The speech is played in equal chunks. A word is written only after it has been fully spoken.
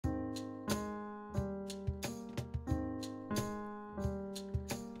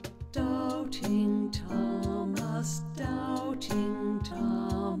Doubting Thomas, doubting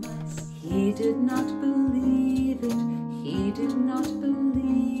Thomas. He did not believe it, he did not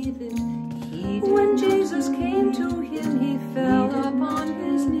believe it. When Jesus came to him, he fell upon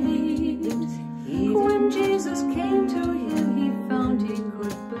his knees. When Jesus came to him, he found he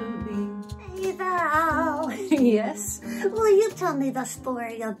could believe. Hey there, Al. Yes? Will you tell me the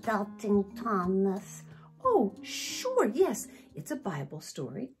story of Doubting Thomas? Oh, sure, yes. It's a Bible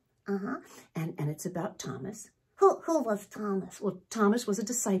story. Uh-huh. And it's about Thomas. Who was Thomas? Well, Thomas was a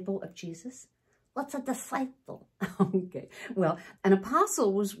disciple of Jesus. What's a disciple? Okay. Well, an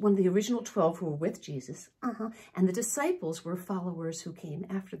apostle was one of the original 12 who were with Jesus. Uh-huh. And the disciples were followers who came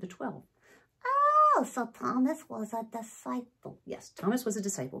after the 12. Oh, so Thomas was a disciple. Yes, Thomas was a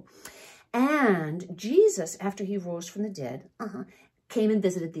disciple. And Jesus, after he rose from the dead, came and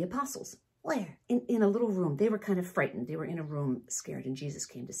visited the apostles. Where? In a little room. They were kind of frightened. They were in a room scared, and Jesus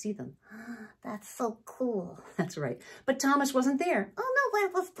came to see them. That's so cool. That's right. But Thomas wasn't there. Oh, no, where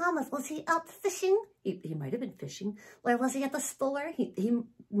was Thomas? Was he out fishing? He might have been fishing. Where was he, at the store? He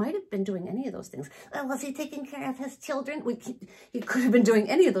might have been doing any of those things. Or was he taking care of his children? He could have been doing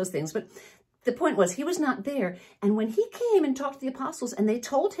any of those things, but the point was he was not there. And when he came and talked to the apostles and they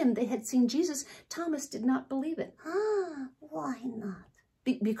told him they had seen Jesus, Thomas did not believe it. Why not?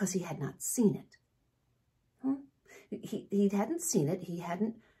 Because he had not seen it. He hadn't seen it. He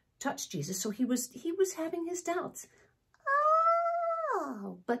hadn't touched Jesus, so he was having his doubts.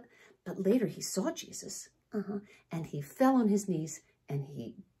 Oh, but later he saw Jesus, and he fell on his knees and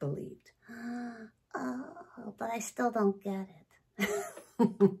he believed. Oh, but I still don't get it.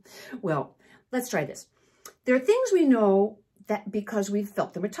 Well, let's try this. There are things we know that because we've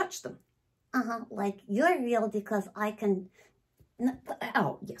felt them or touched them. Like you're real because I can.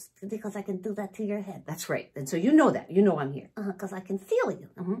 Oh, yes. Because I can do that to your head. That's right. And so you know that. You know I'm here. Because I can feel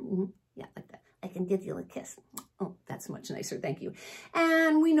you. Yeah, like that. I can give you a kiss. Oh, that's much nicer. Thank you.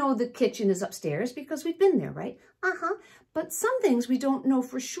 And we know the kitchen is upstairs because we've been there, right? But some things we don't know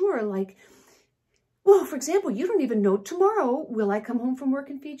for sure, like, well, for example, you don't even know tomorrow, will I come home from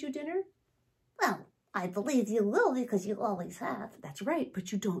work and feed you dinner? Well, I believe you will because you always have. That's right,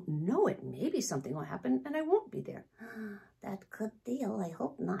 but you don't know it. Maybe something will happen and I won't be there. That could deal. I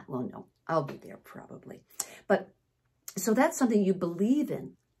hope not. Well, no, I'll be there probably. But, so that's something you believe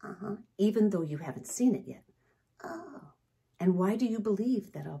in, even though you haven't seen it yet. Oh. And why do you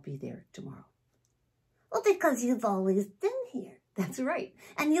believe that I'll be there tomorrow? Well, because you've always been here. That's right.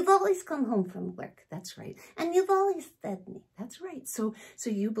 And you've always come home from work. That's right. And you've always fed me. That's right. So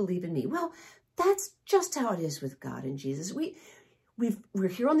you believe in me. Well, that's just how it is with God and Jesus. We're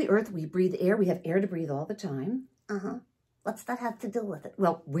here on the earth. We breathe air. We have air to breathe all the time. What's that have to do with it?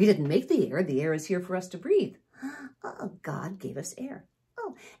 Well, we didn't make the air. The air is here for us to breathe. God gave us air.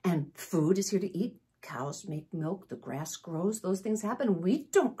 Oh. And food is here to eat. Cows make milk. The grass grows. Those things happen. We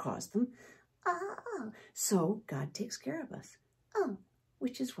don't cause them. So God takes care of us.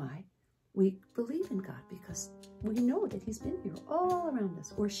 Which is why we believe in God, because we know that he's been here all around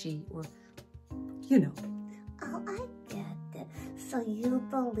us, or she, or, you know. Oh, I get it. So you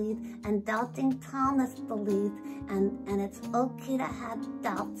believe, and Doubting Thomas believed, and it's okay to have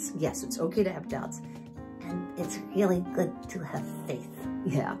doubts. Yes, it's okay to have doubts. And it's really good to have faith.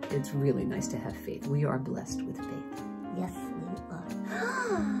 Yeah, it's really nice to have faith. We are blessed with faith. Yes, we are.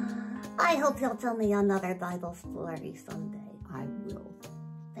 I hope you'll tell me another Bible story someday. I will.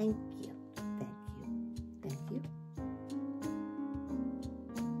 Thank you. Thank you. Thank you.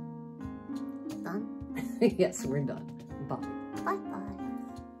 Done? Yes, we're done.